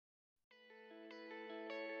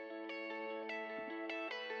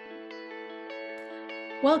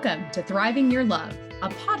Welcome to Thriving Your Love, a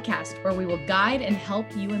podcast where we will guide and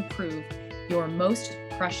help you improve your most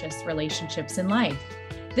precious relationships in life.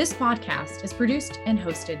 This podcast is produced and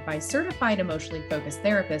hosted by certified emotionally focused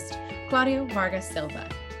therapist Claudio Vargas Silva,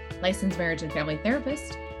 licensed marriage and family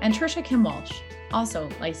therapist, and Trisha Kim Walsh, also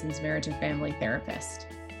licensed marriage and family therapist.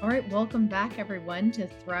 All right, welcome back everyone to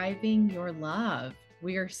Thriving Your Love.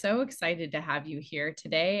 We are so excited to have you here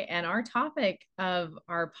today. And our topic of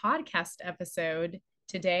our podcast episode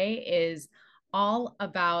today is all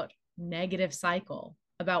about negative cycle,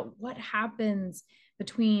 about what happens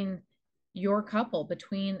between your couple,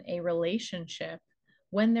 between a relationship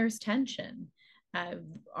when there's tension.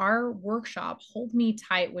 Our workshop, Hold Me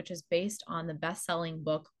Tight, which is based on the best-selling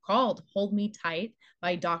book called Hold Me Tight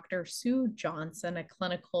by Dr. Sue Johnson, a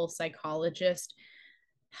clinical psychologist,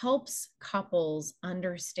 helps couples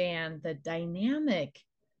understand the dynamic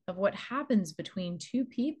of what happens between two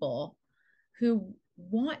people who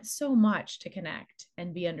want so much to connect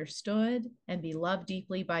and be understood and be loved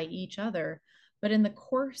deeply by each other. But in the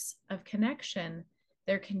course of connection,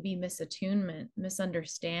 there can be misattunement,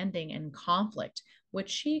 misunderstanding, and conflict, which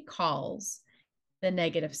she calls the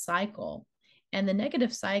negative cycle. And the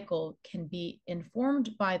negative cycle can be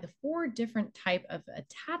informed by the 4 different types of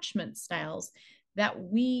attachment styles that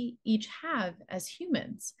we each have as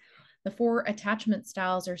humans. The 4 attachment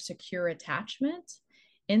styles are secure attachment,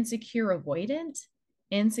 insecure avoidant,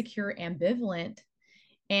 insecure ambivalent,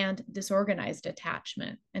 and disorganized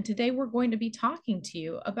attachment. And today we're going to be talking to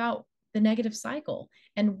you about the negative cycle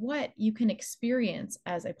and what you can experience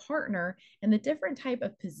as a partner and the different type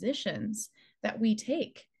of positions that we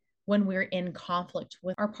take when we're in conflict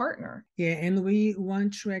with our partner. Yeah, and we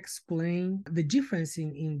want to explain the difference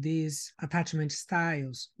in these attachment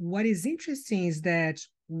styles. What is interesting is that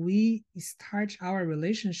we start our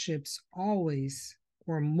relationships always,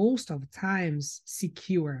 or most of times,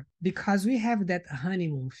 secure, because we have that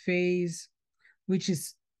honeymoon phase, which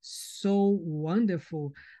is so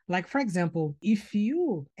wonderful. Like, for example, if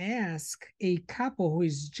you ask a couple who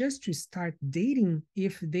is just to start dating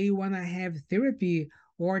if they want to have therapy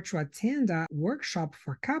or to attend a workshop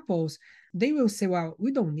for couples, they will say, well,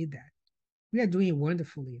 we don't need that. We are doing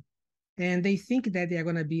wonderfully. And they think that they are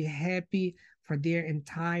going to be happy for their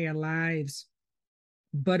entire lives.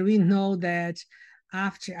 But we know that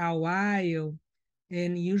after a while,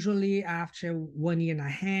 and usually after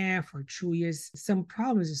 1.5 years or 2 years, some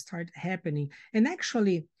problems start happening. And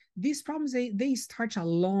actually, these problems, they start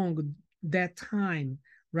along that time,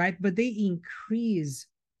 right? But they increase,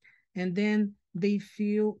 and then they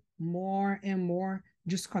feel more and more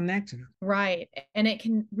disconnected. Right. And it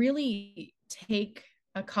can really take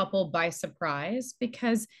a couple by surprise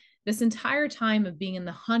because this entire time of being in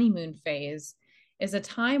the honeymoon phase is a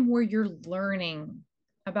time where you're learning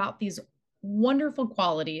about these wonderful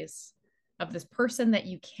qualities of this person that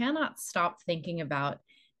you cannot stop thinking about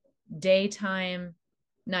daytime,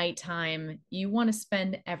 nighttime. You want to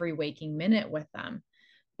spend every waking minute with them.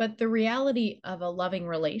 But the reality of a loving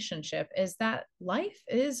relationship is that life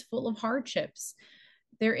is full of hardships.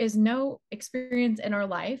 There is no experience in our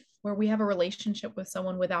life where we have a relationship with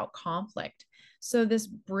someone without conflict. So, this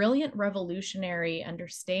brilliant revolutionary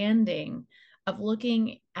understanding of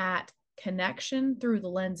looking at connection through the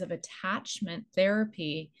lens of attachment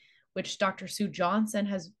therapy, which Dr. Sue Johnson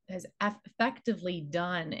has effectively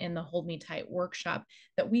done in the Hold Me Tight workshop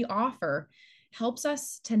that we offer, helps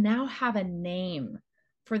us to now have a name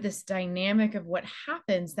for this dynamic of what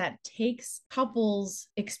happens that takes couples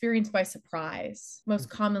experience by surprise. Most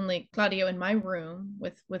commonly, Claudio, in my room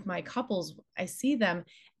with my couples, I see them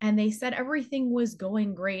and they said everything was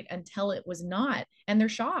going great until it was not. And they're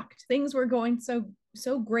shocked. Things were going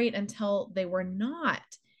so great until they were not.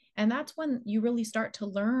 And that's when you really start to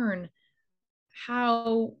learn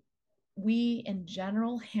how we in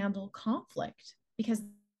general handle conflict, because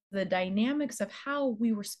the dynamics of how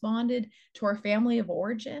we responded to our family of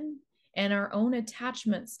origin and our own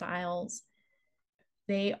attachment styles,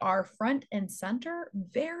 they are front and center,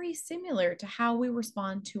 very similar to how we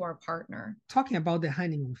respond to our partner. Talking about the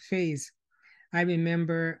honeymoon phase, I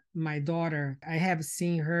remember my daughter, I have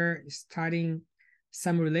seen her starting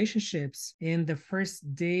some relationships. And the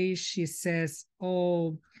first day she says,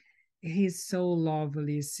 oh, he's so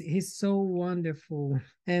lovely, he's so wonderful.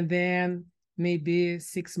 And then maybe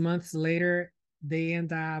 6 months later, they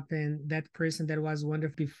end up, and that person that was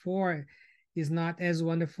wonderful before is not as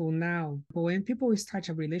wonderful now. But when people start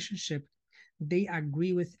a relationship, they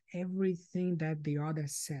agree with everything that the other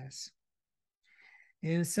says.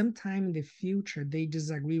 And sometime in the future, they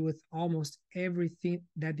disagree with almost everything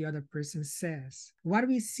that the other person says. What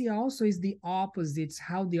we see also is the opposites,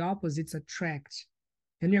 how the opposites attract.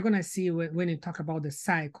 And you're going to see when you talk about the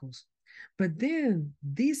cycles. But then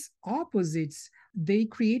these opposites, they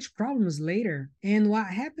create problems later. And what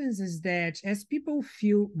happens is that as people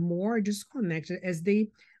feel more disconnected, as they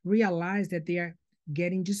realize that they are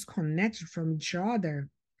getting disconnected from each other,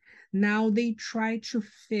 now they try to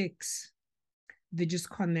fix the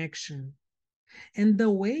disconnection. And the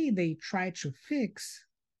way they try to fix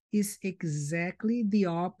is exactly the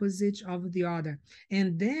opposite of the other.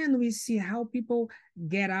 And then we see how people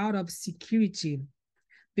get out of security,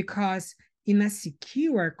 because in a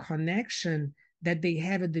secure connection that they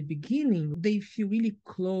have at the beginning, they feel really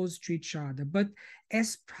close to each other. But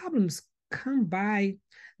as problems come by,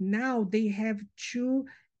 now they have two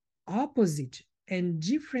opposite and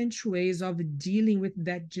different ways of dealing with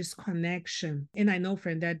that disconnection. And I know,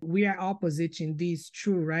 friend, that we are opposite in these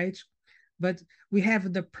two, right? But we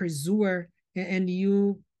have the pursuer, and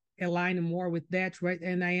you align more with that, right?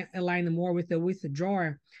 And I align more with the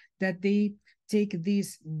withdrawer, that they take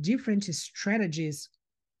these different strategies.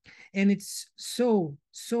 And it's so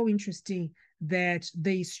interesting that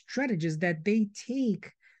the strategies that they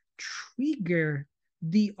take trigger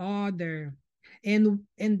the other, and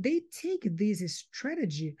they take this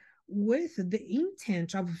strategy with the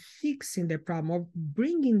intent of fixing the problem, of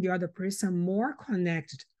bringing the other person more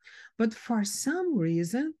connected. But for some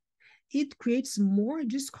reason, it creates more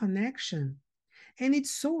disconnection. And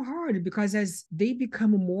it's so hard because as they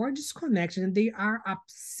become more disconnected and they are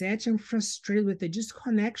upset and frustrated with the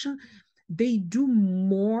disconnection, they do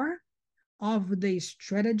more of the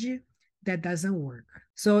strategy that doesn't work.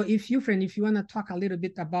 So if you, friend, if you want to talk a little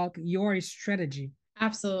bit about your strategy.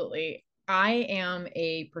 Absolutely. I am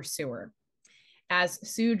a pursuer, as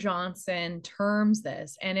Sue Johnson terms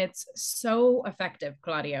this. And it's so effective,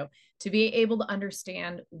 Claudio, to be able to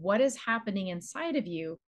understand what is happening inside of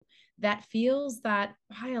you that feels that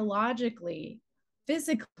biologically,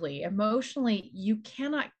 physically, emotionally, you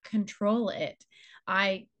cannot control it.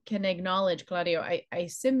 I can acknowledge, Claudio, I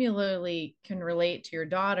similarly can relate to your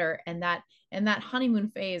daughter, and that in that honeymoon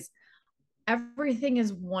phase, everything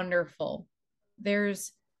is wonderful.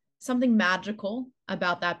 There's something magical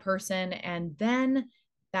about that person, and then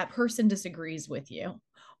that person disagrees with you,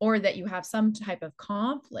 or that you have some type of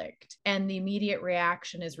conflict, and the immediate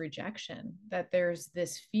reaction is rejection. That there's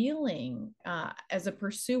this feeling as a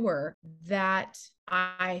pursuer that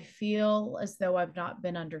I feel as though I've not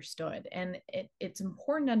been understood. And it's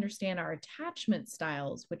important to understand our attachment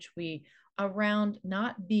styles, which we around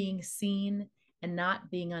not being seen and not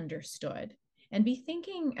being understood. And be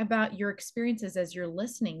thinking about your experiences as you're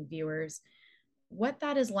listening, viewers, what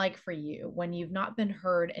that is like for you when you've not been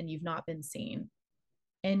heard and you've not been seen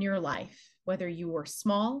in your life, whether you were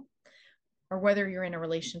small or whether you're in a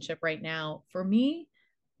relationship right now. For me,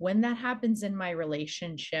 when that happens in my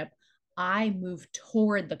relationship, I move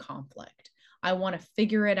toward the conflict. I want to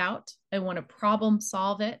figure it out. I want to problem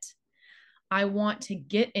solve it. I want to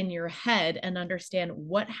get in your head and understand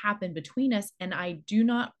what happened between us. And I do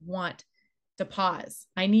not want to pause.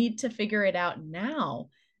 I need to figure it out now.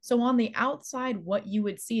 So on the outside, what you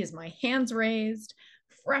would see is my hands raised,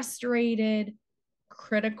 frustrated,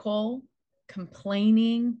 critical,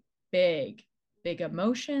 complaining, big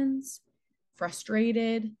emotions,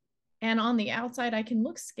 frustrated. And on the outside, I can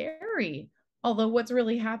look scary. Although what's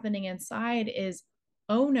really happening inside is,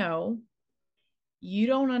 oh no, you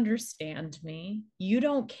don't understand me. You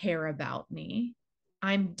don't care about me.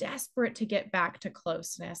 I'm desperate to get back to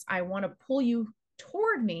closeness. I want to pull you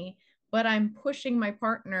toward me, but I'm pushing my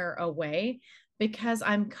partner away because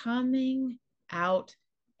I'm coming out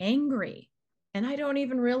angry. And I don't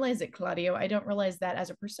even realize it, Claudio. I don't realize that as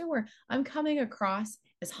a pursuer, I'm coming across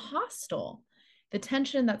as hostile. The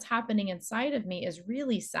tension that's happening inside of me is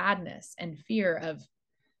really sadness and fear of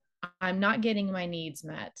I'm not getting my needs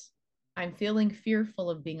met. I'm feeling fearful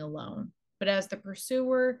of being alone. But as the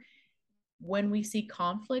pursuer, when we see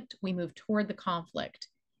conflict, we move toward the conflict.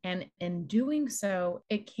 And in doing so,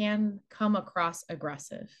 it can come across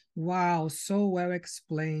aggressive. Wow, so well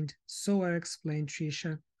explained. So well explained,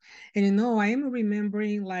 Trisha. And I am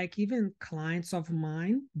remembering like even clients of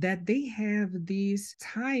mine that they have this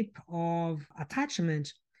type of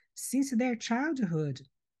attachment since their childhood.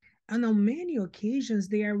 And on many occasions,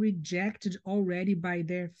 they are rejected already by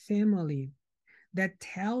their family that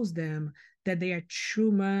tells them that they are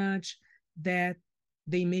too much, that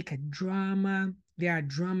they make a drama, they are a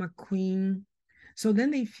drama queen. So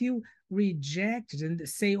then they feel rejected and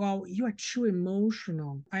say, oh, you are too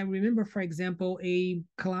emotional. I remember, for example, a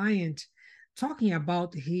client talking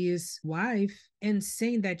about his wife and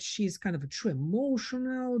saying that she's kind of too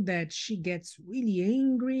emotional, that she gets really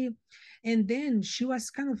angry. And then she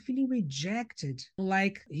was kind of feeling rejected,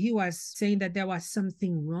 like he was saying that there was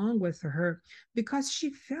something wrong with her because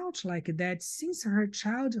she felt like that since her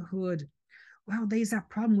childhood. Well, there's a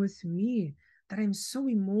problem with me that I'm so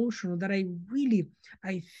emotional that I really,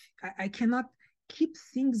 I, I cannot keep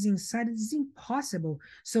things inside. It's impossible.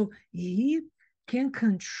 So he can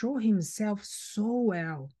control himself so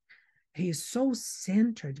well. He is so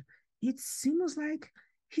centered. It seems like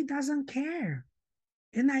he doesn't care.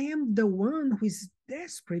 And I am the one who is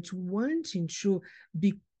desperate, wanting to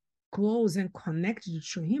be close and connected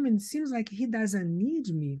to him. And it seems like he doesn't need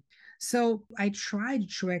me. So I tried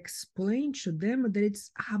to explain to them that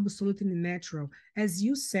it's absolutely natural. As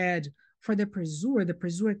you said, for the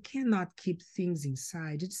pursuer cannot keep things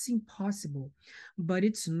inside. It's impossible. But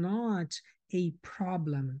it's not a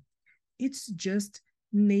problem. It's just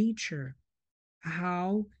nature,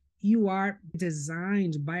 how you are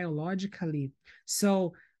designed biologically.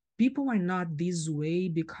 So people are not this way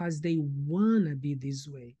because they want to be this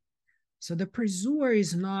way. So the pursuer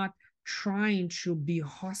is not trying to be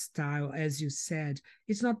hostile, as you said.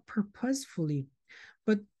 It's not purposefully.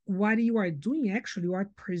 But what you are doing, actually,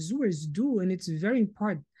 what pursuers do, and it's very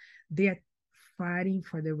important, they are fighting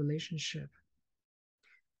for the relationship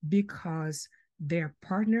because their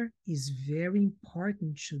partner is very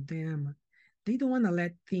important to them. They don't want to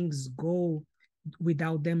let things go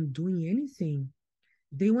without them doing anything.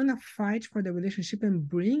 They want to fight for the relationship and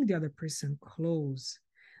bring the other person close.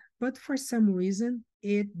 But for some reason,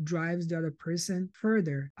 it drives the other person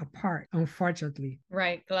further apart, unfortunately.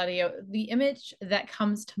 Right, Gladio. The image that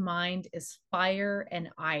comes to mind is fire and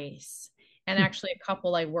ice. And actually, a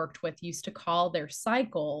couple I worked with used to call their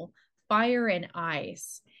cycle fire and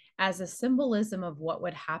ice as a symbolism of what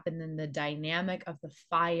would happen in the dynamic of the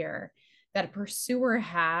fire, that a pursuer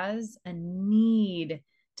has a need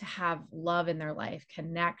to have love in their life,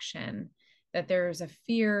 connection, that there's a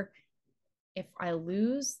fear, if I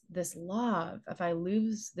lose this love, if I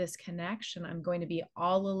lose this connection, I'm going to be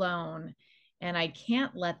all alone. And I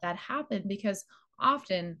can't let that happen because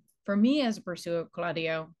often for me as a pursuer,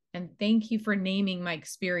 Claudio, and thank you for naming my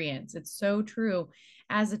experience. It's so true.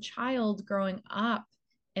 As a child growing up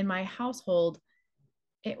in my household,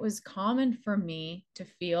 it was common for me to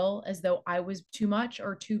feel as though I was too much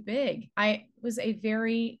or too big. I was a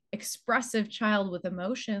very expressive child with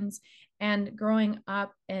emotions. And growing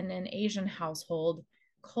up in an Asian household,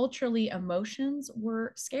 culturally, emotions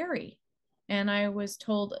were scary. And I was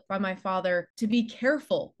told by my father to be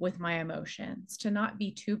careful with my emotions, to not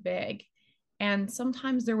be too big. And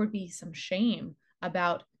sometimes there would be some shame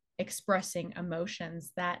about expressing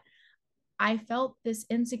emotions that I felt this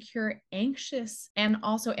insecure, anxious, and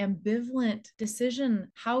also ambivalent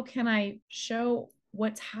decision. How can I show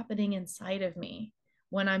what's happening inside of me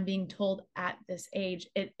when I'm being told at this age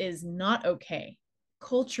it is not okay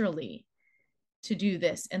culturally to do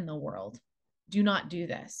this in the world? Do not do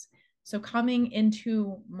this. So, coming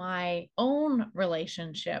into my own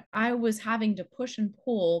relationship, I was having to push and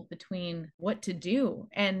pull between what to do.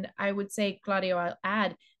 And I would say, Claudio, I'll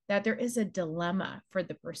add that there is a dilemma for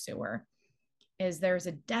the pursuer, is there's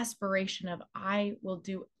a desperation of I will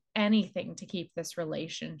do anything to keep this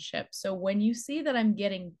relationship. So when you see that I'm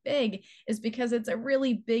getting big, is because it's a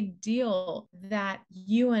really big deal that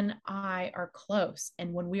you and I are close.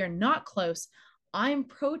 And when we are not close, I'm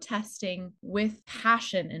protesting with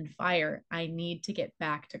passion and fire. I need to get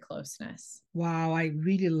back to closeness. Wow, I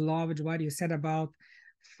really loved what you said about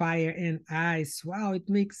fire and ice. Wow, it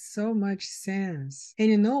makes so much sense.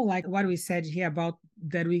 And like what we said here about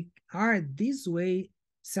that we are this way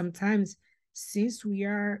sometimes since we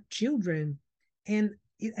are children. And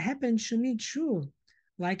it happened to me too.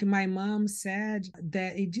 Like my mom said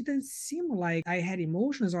that it didn't seem like I had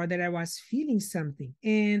emotions or that I was feeling something.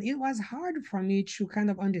 And it was hard for me to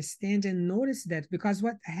kind of understand and notice that, because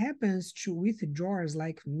what happens to withdrawers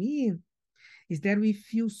like me is that we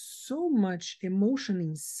feel so much emotion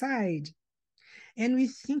inside and we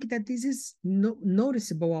think that this is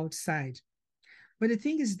noticeable outside. But the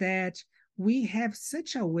thing is that we have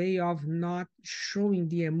such a way of not showing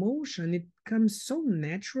the emotion. It comes so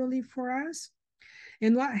naturally for us.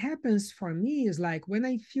 And what happens for me is like when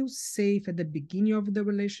I feel safe at the beginning of the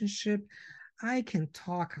relationship, I can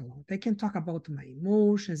talk a lot. I can talk about my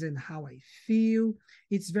emotions and how I feel.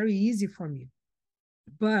 It's very easy for me.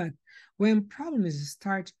 But when problems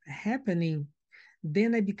start happening,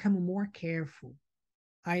 then I become more careful.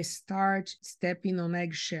 I start stepping on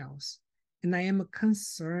eggshells. And I am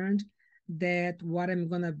concerned that what I'm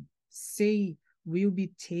going to say will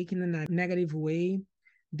be taken in a negative way,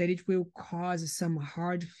 that it will cause some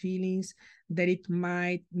hard feelings, that it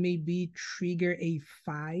might maybe trigger a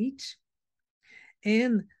fight.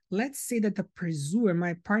 And let's say that the pursuer,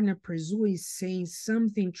 my partner pursuer, is saying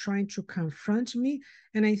something, trying to confront me.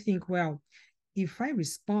 And I think, well, if I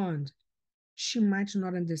respond, she might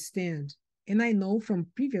not understand. And I know from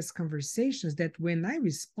previous conversations that when I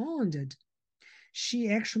responded, she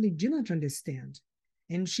actually didn't understand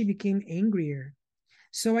and she became angrier.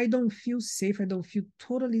 So I don't feel safe. I don't feel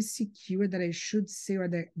totally secure that I should say or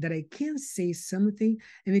that I can say something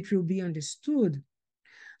and it will be understood.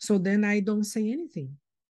 So then I don't say anything.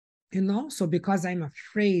 And also because I'm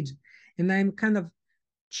afraid and I'm kind of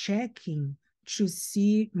checking to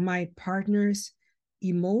see my partner's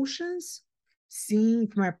emotions, seeing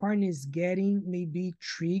if my partner is getting maybe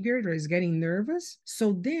triggered or is getting nervous.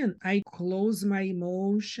 So then I close my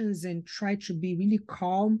emotions and try to be really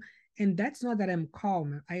calm. And that's not that I'm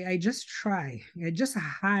calm. I just try. I just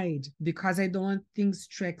hide because I don't want things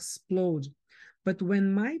to explode. But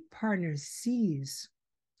when my partner sees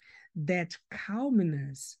that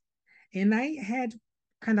calmness, and I had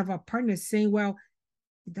kind of a partner saying, well,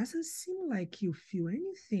 it doesn't seem like you feel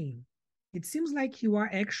anything. It seems like you are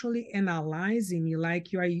actually analyzing me,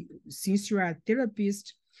 like you are, since you are a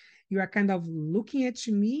therapist, you are kind of looking at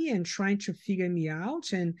me and trying to figure me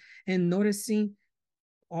out and noticing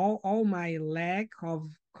all my lack of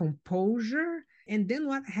composure. And then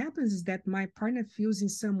what happens is that my partner feels in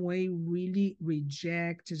some way really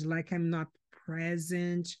rejected, like I'm not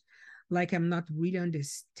present, like I'm not really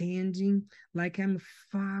understanding, like I'm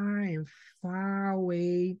far and far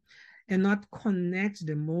away and not connected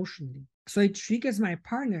emotionally. So it triggers my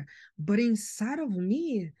partner, but inside of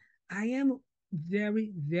me, I am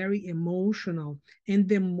very, very emotional. And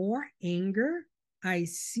the more anger I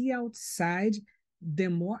see outside, the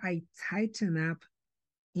more I tighten up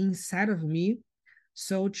inside of me,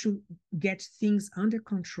 so to get things under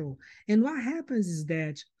control. And what happens is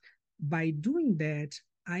that by doing that,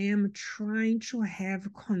 I am trying to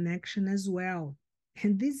have connection as well.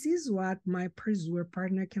 And this is what my pursuer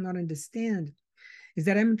partner cannot understand, is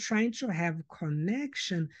that I'm trying to have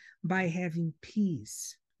connection by having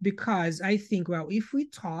peace. Because I think, well, if we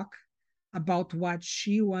talk about what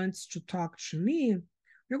she wants to talk to me,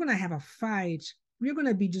 we're going to have a fight. We're going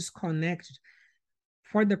to be disconnected.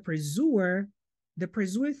 For the pursuer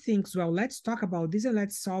thinks, well, let's talk about this and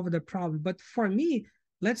let's solve the problem. But for me,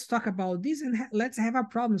 let's talk about this and let's have a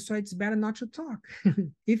problem. So it's better not to talk.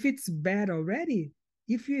 If it's bad already,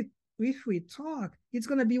 if we talk, it's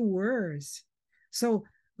going to be worse. So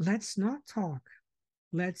let's not talk.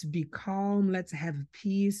 Let's be calm. Let's have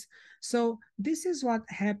peace. So this is what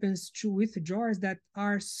happens to withdrawals that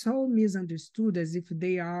are so misunderstood, as if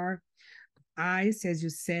they are ice, as you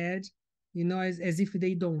said, as if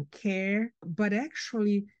they don't care. But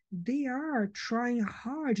actually, they are trying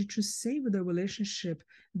hard to save the relationship.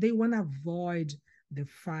 They want to avoid the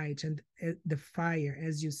fight and the fire,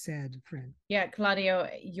 as you said, friend. Yeah, Claudio,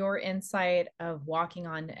 your insight of walking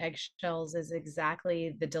on eggshells is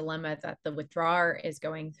exactly the dilemma that the withdrawer is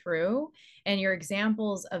going through. And your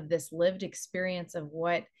examples of this lived experience of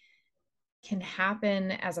what can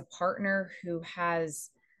happen as a partner who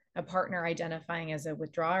has a partner identifying as a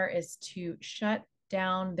withdrawer is to shut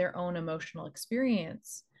down their own emotional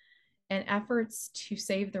experience and efforts to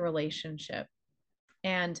save the relationship.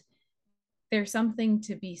 And there's something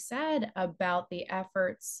to be said about the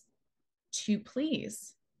efforts to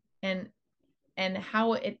please and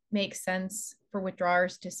how it makes sense for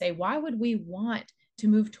withdrawers to say, why would we want to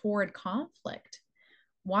move toward conflict?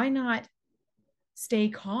 Why not stay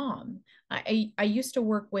calm? I used to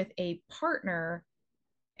work with a partner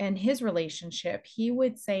and his relationship. He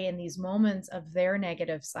would say in these moments of their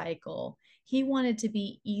negative cycle, he wanted to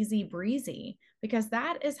be easy breezy because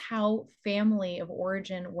that is how family of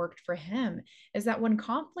origin worked for him, is that when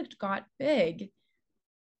conflict got big,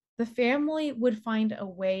 the family would find a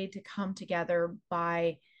way to come together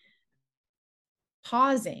by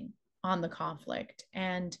pausing on the conflict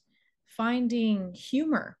and finding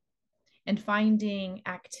humor and finding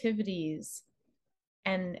activities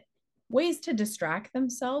and ways to distract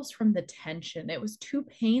themselves from the tension. It was too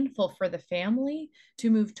painful for the family to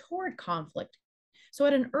move toward conflict. So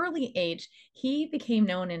at an early age, he became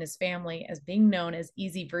known in his family as being known as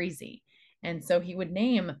easy breezy. And so he would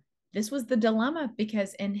name this was the dilemma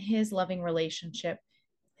because in his loving relationship,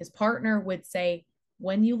 his partner would say,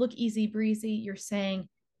 when you look easy breezy, you're saying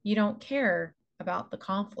you don't care about the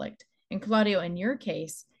conflict. And Claudio, in your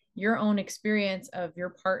case, your own experience of your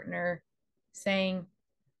partner saying,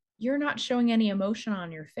 you're not showing any emotion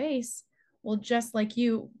on your face. Well, just like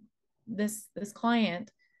you, this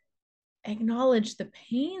client acknowledge the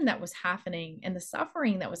pain that was happening and the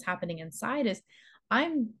suffering that was happening inside, is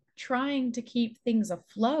I'm trying to keep things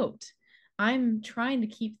afloat. I'm trying to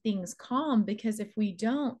keep things calm, because if we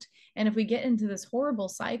don't, and if we get into this horrible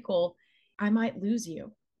cycle, I might lose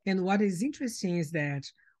you. And what is interesting is that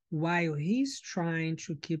while he's trying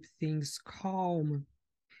to keep things calm,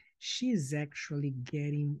 she's actually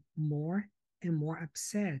getting more and more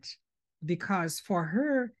upset, because for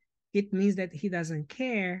her, it means that he doesn't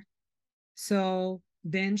care. So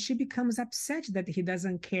then she becomes upset that he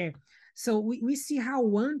doesn't care. So we see how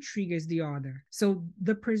one triggers the other. So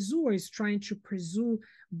the pursuer is trying to pursue,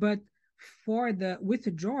 but for the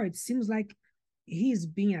withdrawer, it seems like he's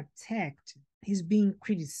being attacked, he's being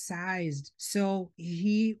criticized. So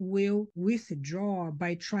he will withdraw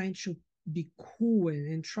by trying to be cool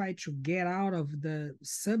and try to get out of the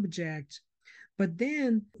subject. But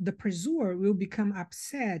then the pursuer will become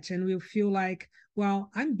upset and will feel like,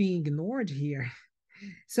 well, I'm being ignored here.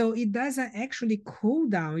 So it doesn't actually cool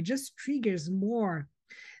down, it just triggers more.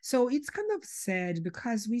 So it's kind of sad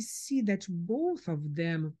because we see that both of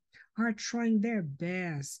them are trying their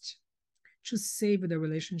best to save the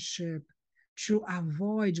relationship, to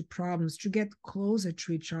avoid problems, to get closer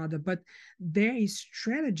to each other. But their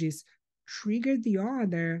strategies trigger the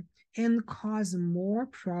other and cause more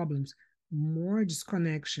problems, more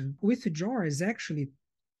disconnection. Withdrawers actually,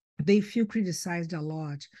 they feel criticized a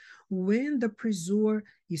lot. When the pursuer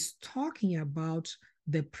is talking about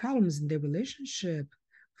the problems in the relationship,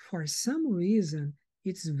 for some reason,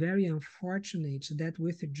 it's very unfortunate that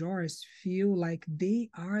withdrawers feel like they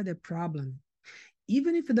are the problem.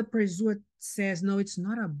 Even if the pursuer says, no, it's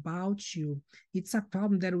not about you, it's a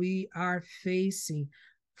problem that we are facing,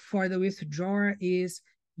 for the withdrawer is,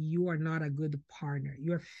 you are not a good partner,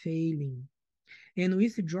 you're failing. And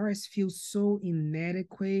withdrawers feel so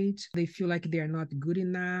inadequate. They feel like they are not good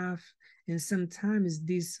enough. And sometimes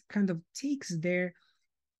this kind of takes their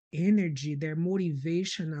energy, their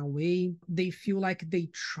motivation away. They feel like they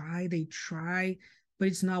try, but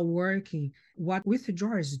it's not working. What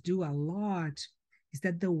withdrawers do a lot is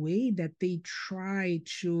that the way that they try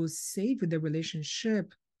to save the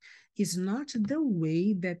relationship is not the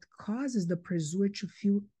way that causes the pursuer to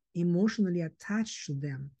feel emotionally attached to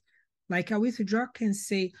them. Like a withdrawer can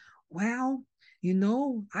say, well,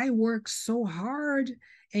 I work so hard,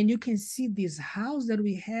 and you can see this house that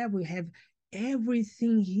we have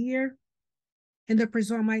everything here. And the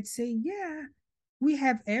pursuer might say, yeah, we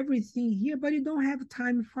have everything here, but you don't have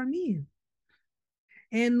time for me.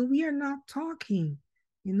 And we are not talking,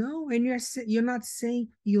 and you're not saying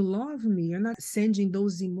you love me. You're not sending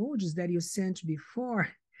those emojis that you sent before.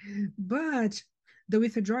 But the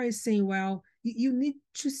withdrawer is saying, well, you need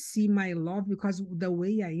to see my love, because the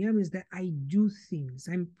way I am is that I do things.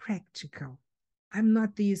 I'm practical. I'm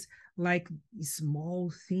not these like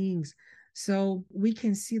small things. So we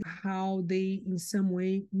can see how they in some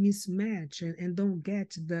way mismatch and don't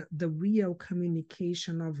get the real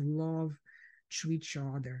communication of love to each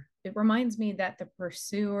other. It reminds me that the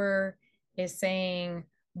pursuer is saying,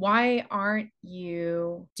 why aren't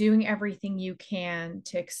you doing everything you can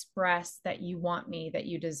to express that you want me, that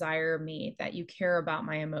you desire me, that you care about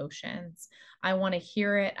my emotions? I want to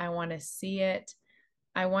hear it. I want to see it.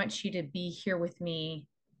 I want you to be here with me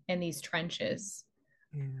in these trenches.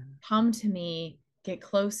 Yeah. Come to me, get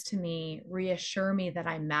close to me, reassure me that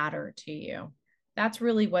I matter to you. That's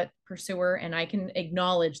really what pursuer, and I can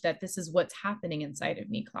acknowledge that this is what's happening inside of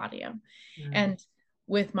me, Claudia. And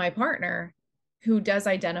with my partner, who does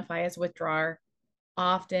identify as withdrawer,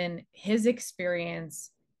 often his experience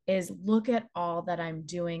is, look at all that I'm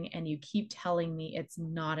doing, and you keep telling me it's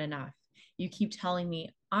not enough. You keep telling me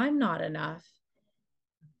I'm not enough.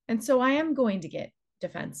 And so I am going to get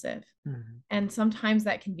defensive. Mm-hmm. And sometimes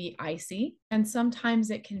that can be icy, and sometimes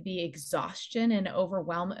it can be exhaustion and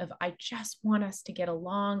overwhelm of, I just want us to get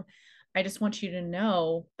along. I just want you to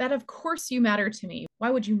know that of course you matter to me. Why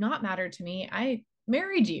would you not matter to me? I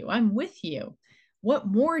married you. I'm with you. What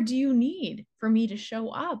more do you need for me to show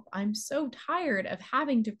up? I'm so tired of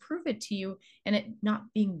having to prove it to you and it not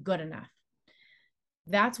being good enough.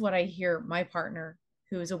 That's what I hear my partner,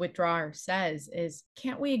 who is a withdrawer, says is,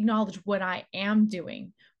 can't we acknowledge what I am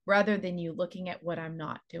doing rather than you looking at what I'm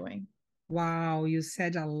not doing? Wow, you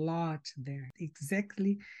said a lot there.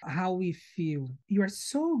 Exactly how we feel. You are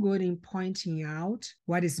so good in pointing out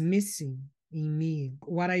what is missing in me,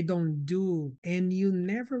 what I don't do, and you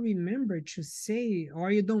never remember to say,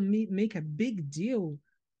 or you don't make a big deal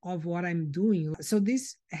of what I'm doing. So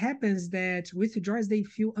this happens that withdrawers, they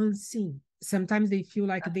feel unseen. Sometimes they feel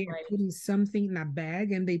like That's they are right. putting something in a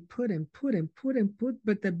bag and they put and put and put and put,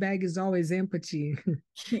 but the bag is always empty.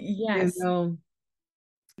 You Yes. know,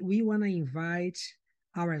 we want to invite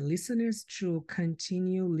our listeners to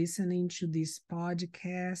continue listening to this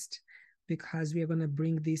podcast because we are going to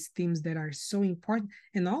bring these themes that are so important,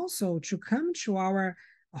 and also to come to our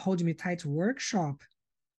Hold Me Tight workshop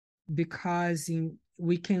because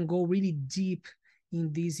we can go really deep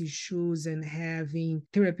in these issues and having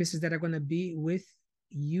therapists that are going to be with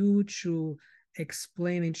you to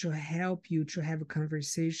explain and to help you to have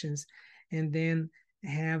conversations and then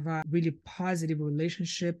have a really positive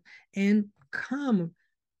relationship and come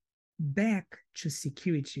back to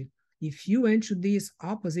security. If you went to these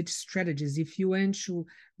opposite strategies, if you went to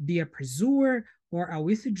be a pursuer or a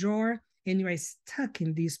withdrawer and you are stuck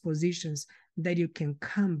in these positions, that you can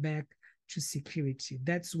come back to security.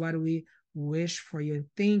 That's what we wish for you.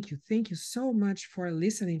 Thank you. Thank you so much for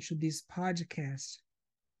listening to this podcast.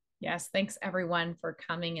 Yes, thanks everyone for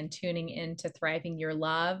coming and tuning in to Thriving Your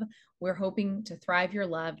Love. We're hoping to thrive your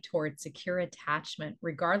love towards secure attachment,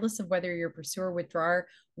 regardless of whether you're a pursuer or withdrawer.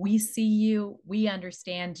 We see you, we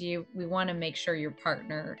understand you. We want to make sure your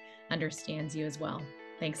partner understands you as well.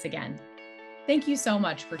 Thanks again. Thank you so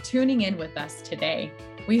much for tuning in with us today.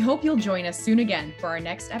 We hope you'll join us soon again for our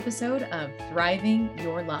next episode of Thriving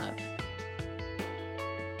Your Love.